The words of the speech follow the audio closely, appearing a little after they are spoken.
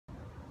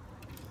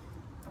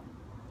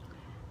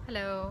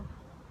Hello,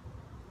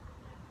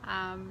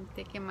 I'm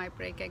taking my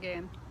break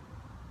again,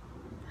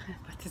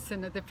 but it's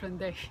in a different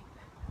day.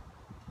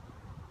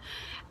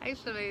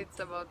 Actually,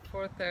 it's about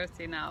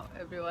 4:30 now.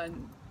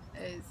 Everyone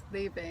is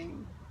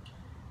leaving.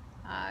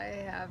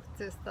 I have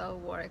to still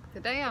work.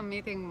 Today I'm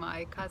meeting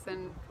my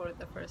cousin for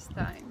the first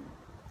time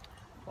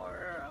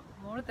for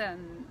more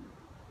than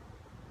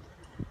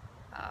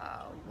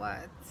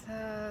what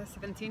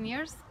 17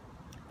 years.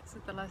 This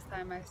is the last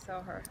time I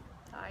saw her.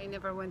 I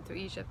never went to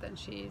Egypt and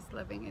she is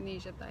living in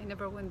Egypt. I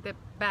never went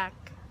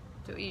back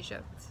to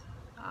Egypt.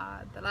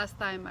 The last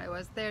time I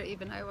was there,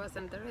 even I was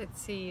in the Red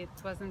Sea,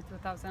 it was in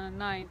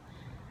 2009.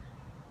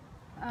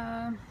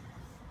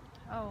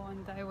 Oh,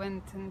 and I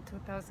went in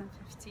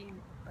 2015,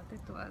 but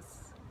it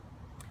was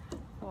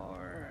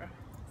for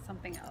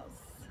something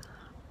else.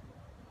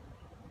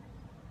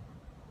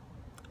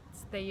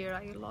 It's the year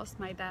I lost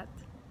my dad.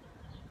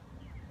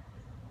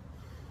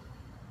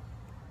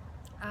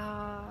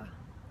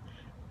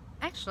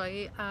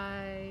 Actually,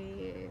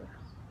 I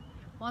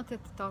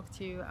wanted to talk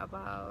to you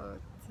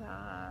about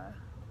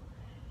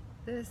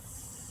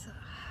this.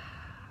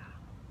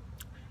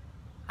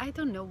 I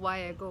don't know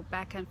why I go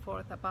back and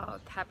forth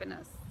about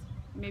happiness.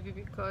 Maybe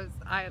because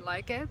I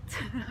like it.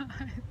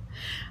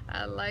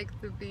 I like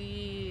to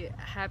be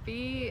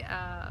happy.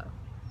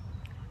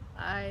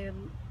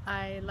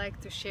 I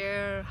like to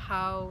share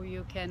how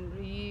you can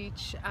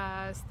reach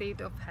a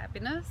state of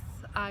happiness.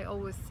 I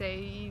always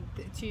say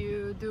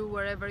to do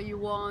whatever you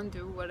want,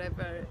 do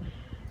whatever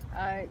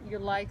you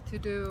like to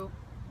do,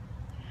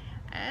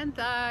 and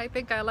I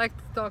think I like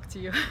to talk to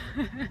you.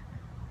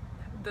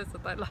 That's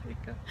what I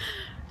like,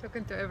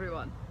 talking to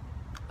everyone,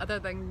 other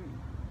than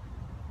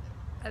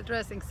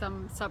addressing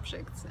some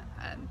subjects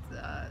and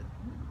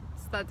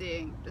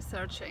studying,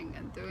 researching,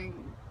 and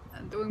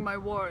doing my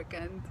work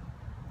and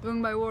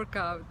doing my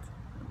workout.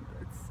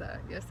 It's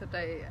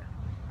yesterday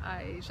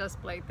I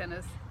just played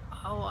tennis.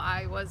 Oh,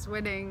 I was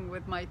winning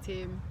with my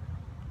team.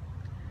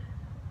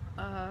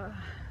 Now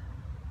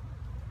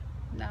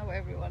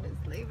everyone is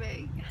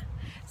leaving.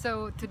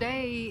 So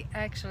today,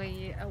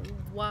 actually,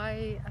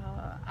 why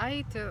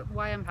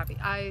I'm happy.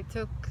 I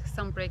took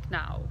some break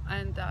now,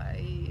 and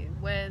I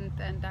went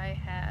and I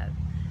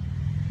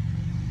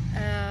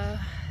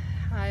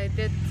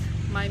did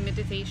my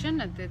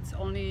meditation, and it's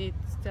only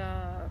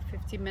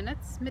 50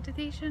 minutes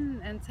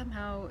meditation, and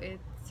somehow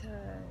it's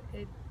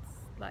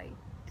like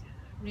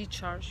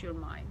recharge your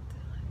mind.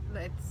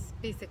 It's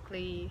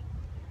basically,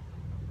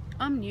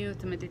 I'm new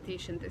to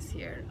meditation this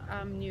year.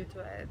 I'm new to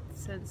it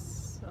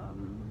since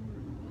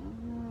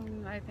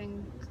I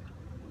think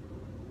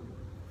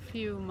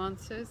few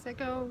months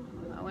ago.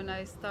 When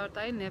I start,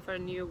 I never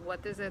knew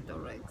what is it,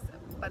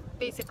 but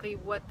basically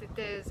what it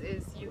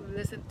is you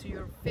listen to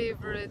your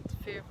favorite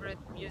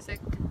music,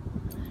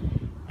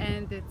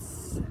 and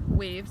it's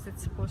waves.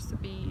 It's supposed to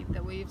be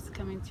the waves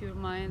coming to your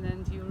mind,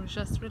 and you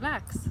just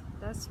relax.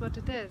 That's what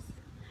it is.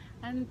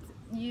 And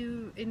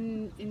you,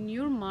 in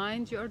your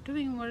mind, you are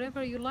doing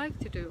whatever you like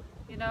to do.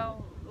 You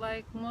know,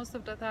 like most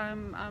of the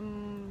time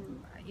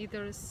I'm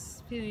either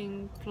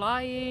feeling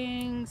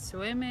flying,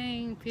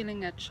 swimming,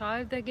 feeling a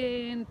child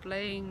again,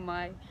 playing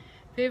my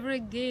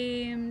favorite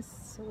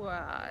games,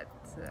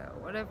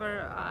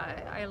 whatever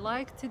I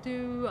like to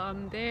do,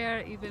 I'm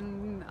there.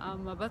 Even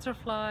I'm a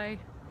butterfly.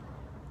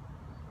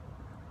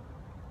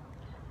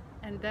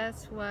 And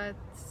that's what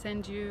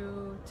sends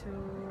you to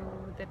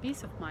the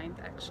peace of mind.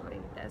 Actually,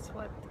 that's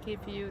what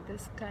gives you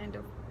this kind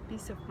of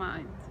peace of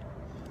mind.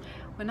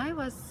 When I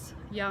was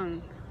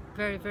young,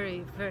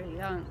 very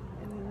young,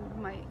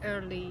 in my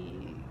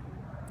early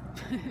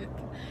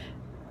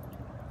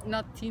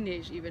not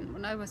teenage, even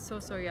when I was so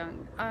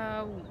young,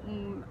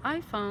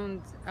 I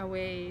found a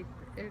way,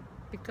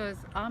 because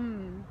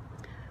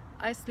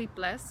I sleep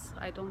less.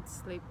 I don't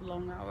sleep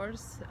long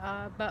hours,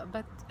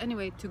 but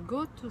anyway, to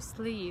go to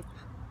sleep,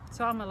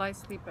 so I'm a light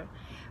sleeper.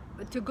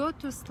 But to go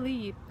to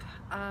sleep,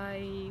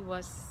 I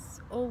was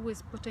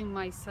always putting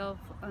myself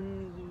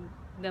on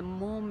the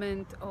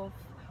moment of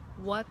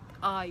what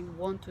I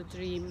want to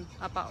dream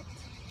about.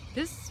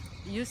 This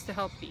used to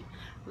help me.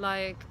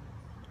 Like,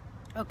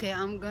 okay,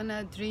 I'm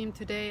gonna dream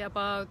today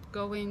about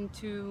going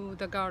to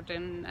the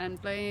garden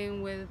and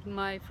playing with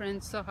my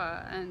friend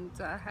Soha, and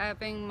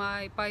having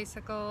my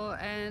bicycle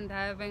and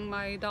having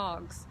my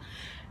dogs.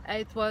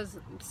 It was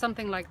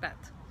something like that.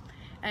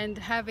 And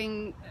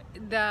having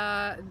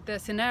the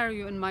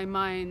scenario in my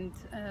mind,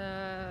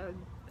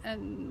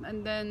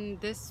 and then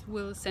this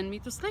will send me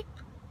to sleep.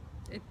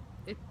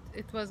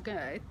 It was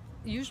gonna,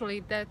 usually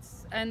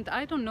that's, and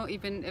I don't know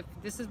even if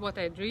this is what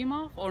I dream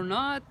of or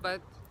not,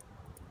 but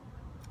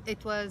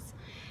it was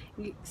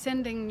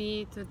sending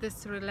me to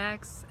this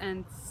relax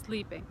and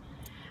sleeping.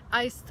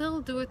 I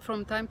still do it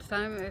from time to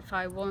time if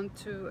I want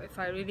to. If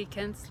I really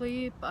can't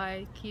sleep,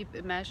 I keep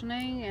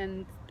imagining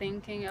and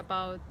thinking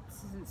about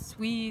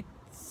sweet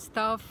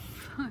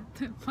stuff.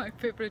 My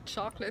favorite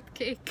chocolate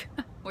cake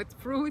with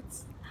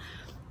fruits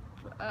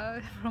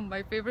from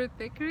my favorite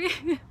bakery.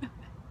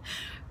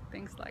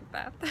 Things like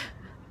that.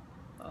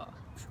 Oh.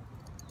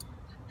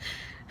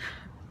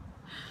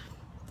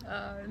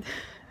 Uh,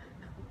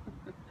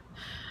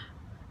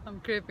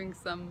 I'm craving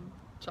some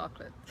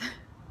chocolate.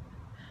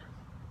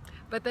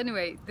 But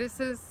anyway,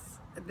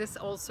 this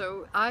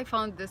also, I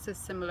found this is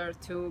similar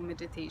to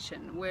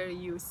meditation, where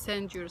you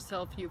send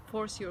yourself, you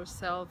force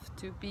yourself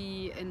to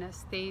be in a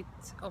state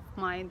of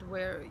mind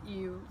where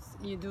you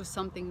do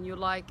something you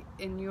like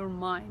in your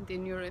mind,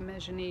 in your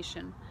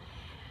imagination.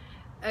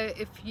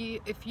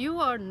 If you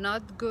are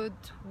not good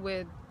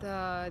with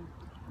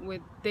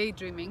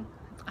daydreaming,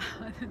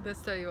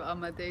 let's tell you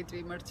I'm a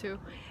daydreamer too.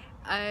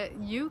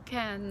 You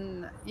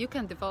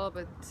can develop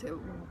it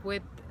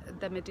with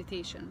the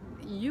meditation.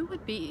 You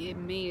would be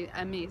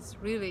amazed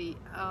really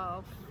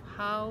of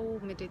how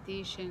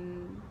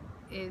meditation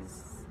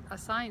is a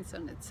science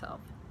on itself.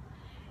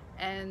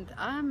 And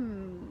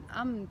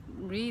I'm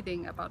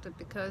reading about it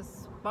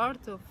because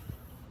part of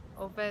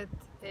it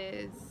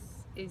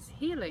is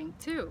healing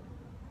too.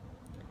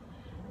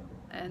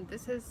 And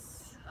this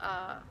is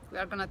we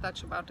are gonna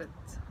touch about it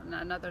on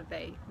another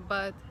day,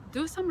 but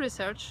do some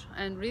research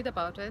and read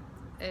about it.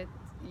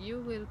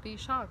 You will be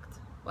shocked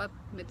what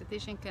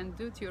meditation can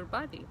do to your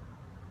body.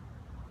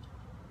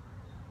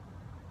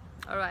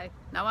 All right,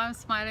 now I'm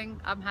smiling,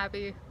 I'm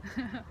happy.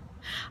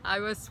 I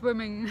was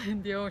swimming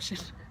in the ocean.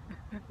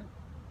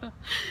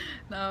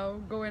 Now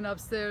going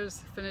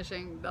upstairs,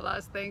 finishing the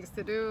last things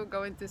to do,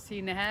 going to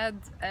see Nahad,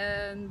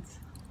 and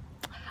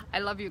I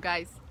love you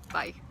guys.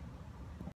 Bye.